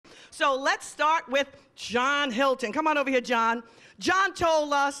So let's start with John Hilton. Come on over here, John. John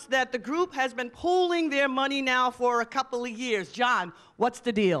told us that the group has been pooling their money now for a couple of years. John, what's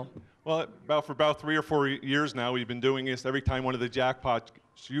the deal? Well, for about 3 or 4 years now, we've been doing this. Every time one of the jackpots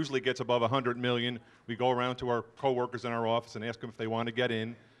usually gets above 100 million, we go around to our coworkers in our office and ask them if they want to get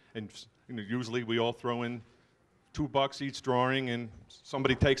in. And usually we all throw in $2 each drawing, and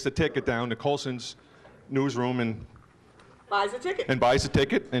somebody takes the ticket down to Colson's newsroom and buys a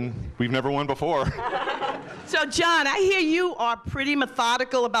ticket. And we've never won before. So, John, I hear you are pretty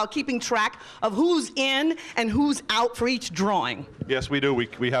methodical about keeping track of who's in and who's out for each drawing. Yes, we do.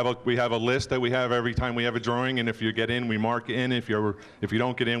 We have a list that we have every time we have a drawing, and if you get in, we mark in. If you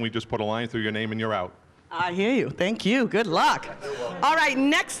don't get in, we just put a line through your name and you're out. I hear you. Thank you. Good luck. All right,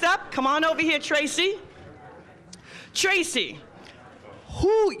 next up, come on over here, Tracy. Tracy,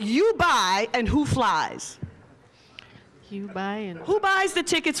 who you buy and who flies? You buy and... Who buys the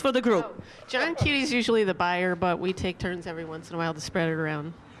tickets for the group? Oh, John Cutie's usually the buyer, but we take turns every once in a while to spread it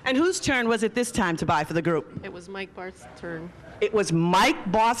around. And whose turn was it this time to buy for the group? It was Mike Barth's turn. It was Mike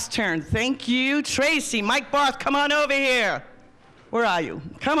Barth's turn. Thank you, Tracy. Mike Barth, come on over here. Where are you?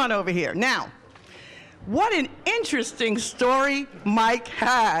 Come on over here. Now, what an interesting story Mike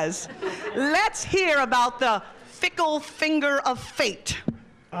has. Let's hear about the fickle finger of fate.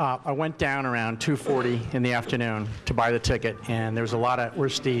 I went down around 2:40 in the afternoon to buy the ticket, and there was a lot of,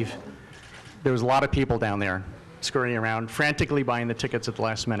 where's Steve? There was a lot of people down there scurrying around, frantically buying the tickets at the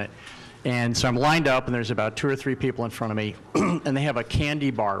last minute. And so I'm lined up, and there's about 2 or 3 people in front of me, and they have a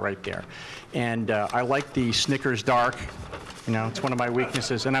candy bar right there. And I like the Snickers Dark. You know, it's one of my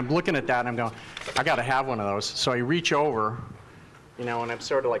weaknesses. And I'm looking at that, and I'm going, I got to have one of those. So I reach over, you know, and I'm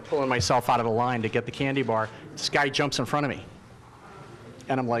sort of like pulling myself out of the line to get the candy bar. This guy jumps in front of me.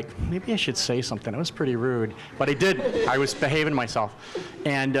 And I'm like, maybe I should say something. It was pretty rude. But I did. I was behaving myself.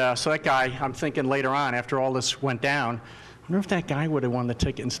 And so that guy, I'm thinking later on, after all this went down, I wonder if that guy would have won the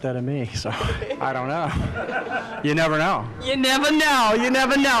ticket instead of me. So I don't know. You never know. You never know. You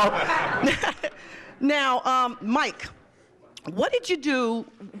never know. Now, Mike, what did you do?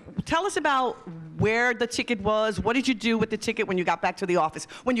 Tell us about where the ticket was. What did you do with the ticket when you got back to the office,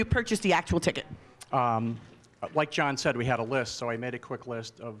 when you purchased the actual ticket? Like John said, we had a list, so I made a quick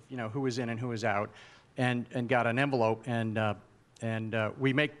list of who was in and who was out, and got an envelope, and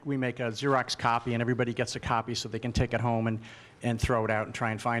we make a Xerox copy, and everybody gets a copy so they can take it home and throw it out and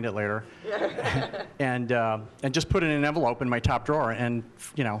try and find it later, and just put it in an envelope in my top drawer, and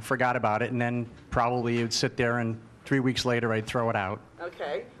forgot about it, and then probably it would sit there, and 3 weeks later I'd throw it out.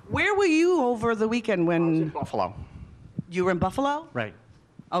 Okay. Where were you over the weekend when? I was in Buffalo. You were in Buffalo? Right.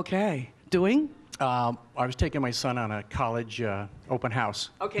 Okay. Doing? I was taking my son on a college open house.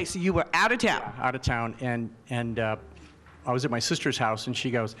 Okay, so you were out of town. Out of town, and I was at my sister's house, and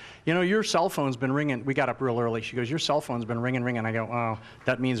she goes, your cell phone's been ringing. We got up real early. She goes, your cell phone's been ringing. I go, oh,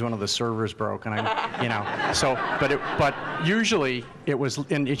 that means one of the servers broke, and so, but usually it was,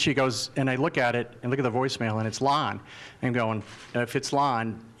 and she goes, and I look at it, and look at the voicemail, and it's Lon. I'm going, if it's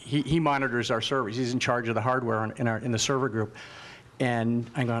Lon, he monitors our servers. He's in charge of the hardware in the server group. And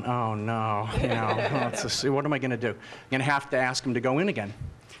I'm going, oh no, what am I going to do? I'm going to have to ask him to go in again.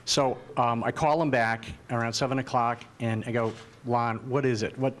 So I call him back around 7 o'clock, and I go, Lon, what is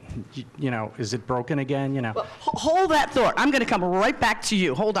it? What, is it broken again? Well, hold that thought. I'm going to come right back to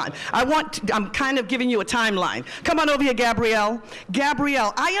you. Hold on. I'm kind of giving you a timeline. Come on over here, Gabrielle.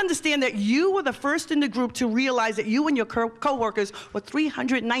 Gabrielle, I understand that you were the first in the group to realize that you and your co-workers were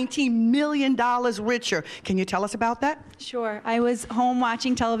 $319 million richer. Can you tell us about that? Sure. I was home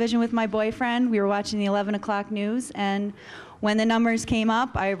watching television with my boyfriend. We were watching the 11 o'clock news, and when the numbers came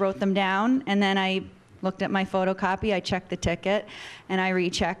up, I wrote them down, and then I looked at my photocopy, I checked the ticket, and I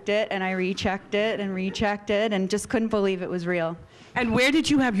rechecked it, and I rechecked it, and rechecked it, and just couldn't believe it was real. And where did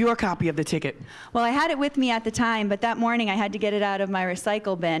you have your copy of the ticket? Well, I had it with me at the time, but that morning I had to get it out of my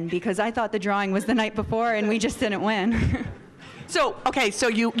recycle bin because I thought the drawing was the night before, and we just didn't win. So, okay, so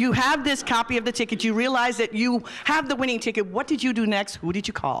you have this copy of the ticket. You realize that you have the winning ticket. What did you do next? Who did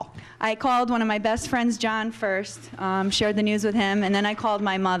you call? I called one of my best friends, John, first, shared the news with him, and then I called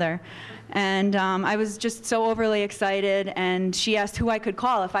my mother. And I was just so overly excited, and she asked who I could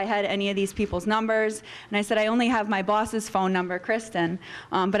call if I had any of these people's numbers. And I said, I only have my boss's phone number, Kristen,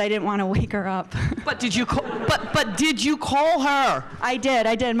 but I didn't want to wake her up. But did you call, but did you call her? I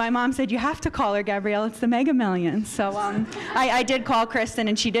did. My mom said, you have to call her, Gabrielle, it's the Mega Millions. So I did call Kristen,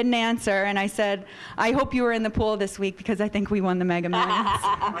 and she didn't answer, and I said, I hope you were in the pool this week because I think we won the Mega Millions.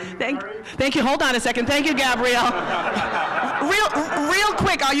 Thank you. Hold on a second. Thank you, Gabrielle. Real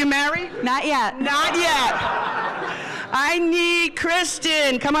quick, are you married? Not yet. Not yet. I need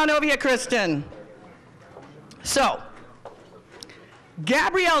Kristen. Come on over here, Kristen. So,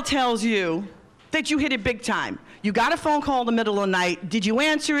 Gabrielle tells you that you hit it big time. You got a phone call in the middle of the night. Did you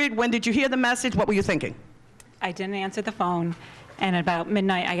answer it? When did you hear the message? What were you thinking? I didn't answer the phone, and about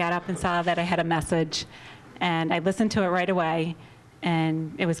midnight I got up and saw that I had a message, and I listened to it right away,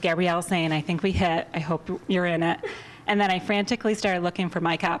 and it was Gabrielle saying, "I think we hit, I hope you're in it." And then I frantically started looking for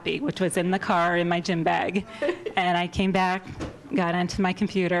my copy, which was in the car in my gym bag. And I came back, got onto my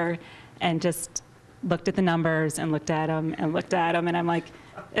computer, and just looked at the numbers and looked at them and looked at them, and I'm like,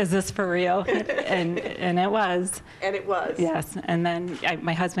 is this for real? And it was. And it was. Yes. And then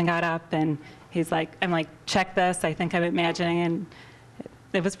my husband got up, and he's like, I'm like, check this. I think I'm imagining, and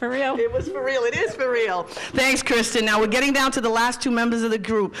it was for real. It was for real. It is for real. Thanks, Kristen. Now we're getting down to the last two members of the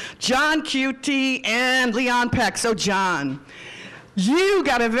group, John Cutie and Leon Peck. So, John, you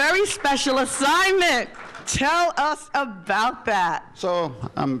got a very special assignment. Tell us about that. So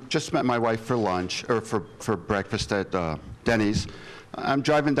just met my wife for lunch, or for breakfast at Denny's. I'm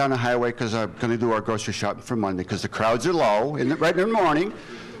driving down the highway because I'm going to do our grocery shopping for Monday because the crowds are low, right in the morning.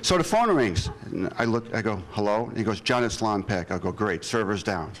 So the phone rings, and I go, hello? And he goes, John, it's Lon Peck. I go, great, server's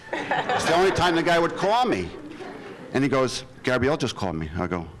down. It's the only time the guy would call me. And he goes, Gabrielle just called me. I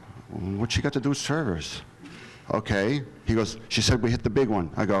go, what's she got to do with servers? Okay. He goes, she said we hit the big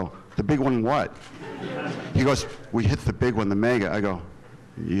one. I go, the big one what? He goes, we hit the big one, the mega. I go,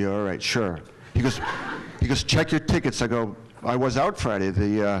 yeah, all right, sure. He goes, check your tickets. I go, I was out Friday.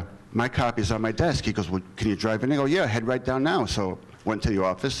 My copy's on my desk. He goes, well, can you drive in? I go, yeah, head right down now. So went to the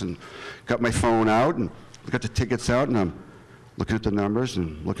office and got my phone out and got the tickets out, and I'm looking at the numbers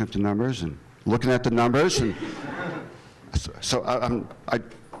and looking at the numbers and looking at the numbers. And so I'm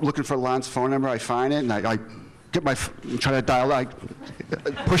looking for Lon's phone number. I find it, and I get try to dial it,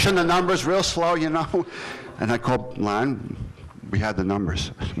 pushing the numbers real slow, you know. And I called Lon. We had the numbers.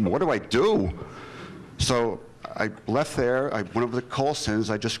 What do I do? So I left there. I went over to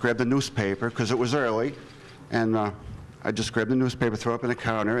Colson's. I just grabbed the newspaper because it was early, and I just grabbed the newspaper, threw it up in the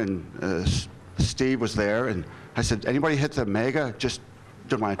counter, and Steve was there, and I said, anybody hit the mega? Just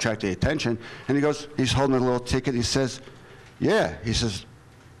didn't want to attract the attention. And he goes, he's holding a little ticket. He says, yeah. He says,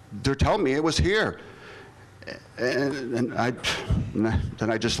 they're telling me it was here. And then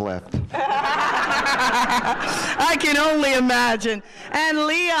I just left. I can only imagine. And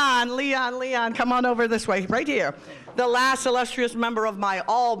Leon, come on over this way, right here. The last illustrious member of our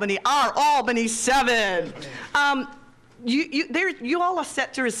Albany 7. You all are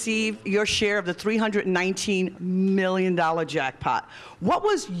set to receive your share of the $319 million jackpot. What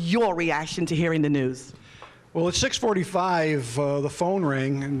was your reaction to hearing the news? Well, at 6:45, the phone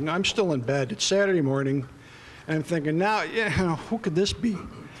rang, and I'm still in bed. It's Saturday morning, and I'm thinking, now, who could this be?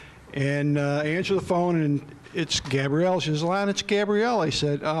 And I answer the phone, and it's Gabrielle. She says, Lon, it's Gabrielle. I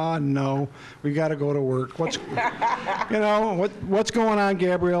said, no, we got to go to work. What's going on,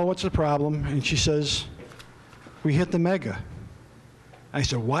 Gabrielle? What's the problem? And she says, we hit the mega. I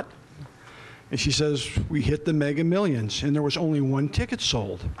said, what? And she says, we hit the Mega Millions, and there was only one ticket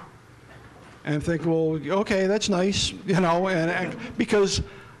sold. And I'm thinking, well, okay, that's nice, because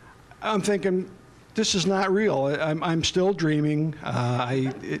I'm thinking, this is not real. I'm still dreaming.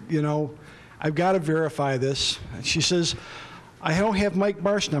 I've got to verify this. And she says, I don't have Mike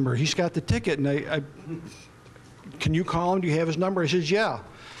Barth's number. He's got the ticket, and can you call him? Do you have his number? I says, yeah.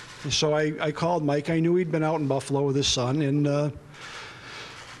 And so I called Mike. I knew he'd been out in Buffalo with his son, and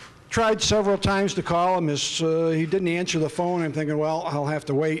tried several times to call him. He didn't answer the phone. I'm thinking, well, I'll have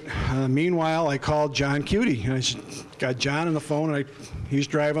to wait. Meanwhile, I called John Cutie, and I got John on the phone, and he's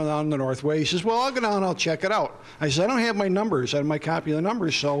driving down the Northway. He says, well, I'll go down and I'll check it out. I said, I don't have my numbers. I have my copy of the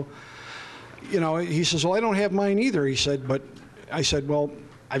numbers. So, he says, well, I don't have mine either. He said, but I said, well,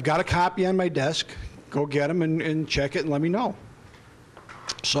 I've got a copy on my desk. Go get them and check it and let me know.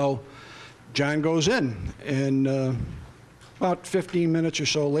 So John goes in, and about 15 minutes or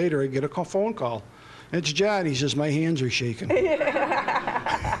so later, I get a phone call. It's John. He says, my hands are shaking.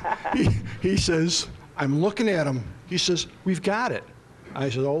 He says, I'm looking at him. He says, we've got it. I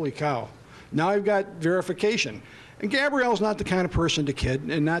said, holy cow. Now I've got verification. And Gabrielle's not the kind of person to kid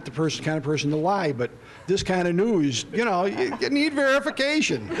and not the kind of person to lie, but this kind of news, you need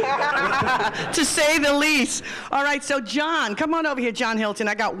verification. To say the least. All right, so John, come on over here, John Hilton.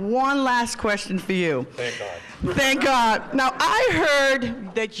 I got one last question for you. Thank God. Thank God. Now, I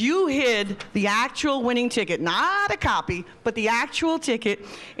heard that you hid the actual winning ticket, not a copy, but the actual ticket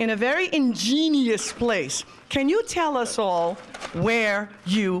in a very ingenious place. Can you tell us all where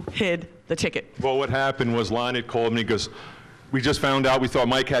you hid the ticket? Well, what happened was Lon had called me because we just found out, we thought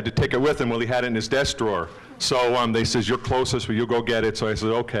Mike had the ticket with him. Well, he had it in his desk drawer. So they says, you're closest, will you go get it? So I said,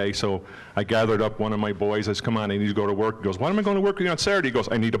 okay. So I gathered up one of my boys. I said, come on, I need to go to work. He goes, why am I going to work with you on Saturday? He goes,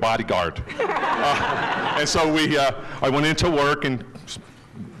 I need a bodyguard. And so I went into work and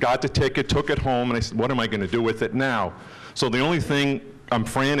got the ticket, took it home, and I said, what am I going to do with it now? So the only thing, I'm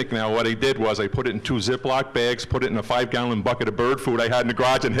frantic now, what I did was I put it in 2 Ziploc bags, put it in a 5-gallon bucket of bird food I had in the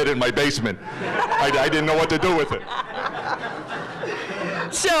garage, and hid it in my basement. I didn't know what to do with it.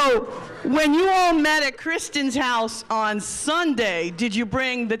 So, when you all met at Kristen's house on Sunday, did you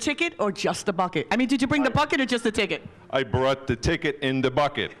bring the ticket or just the bucket? I mean, did you bring the bucket or just the ticket? I brought the ticket in the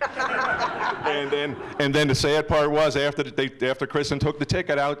bucket. and then the sad part was, after Kristen took the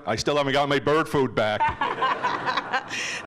ticket out, I still haven't got my bird food back.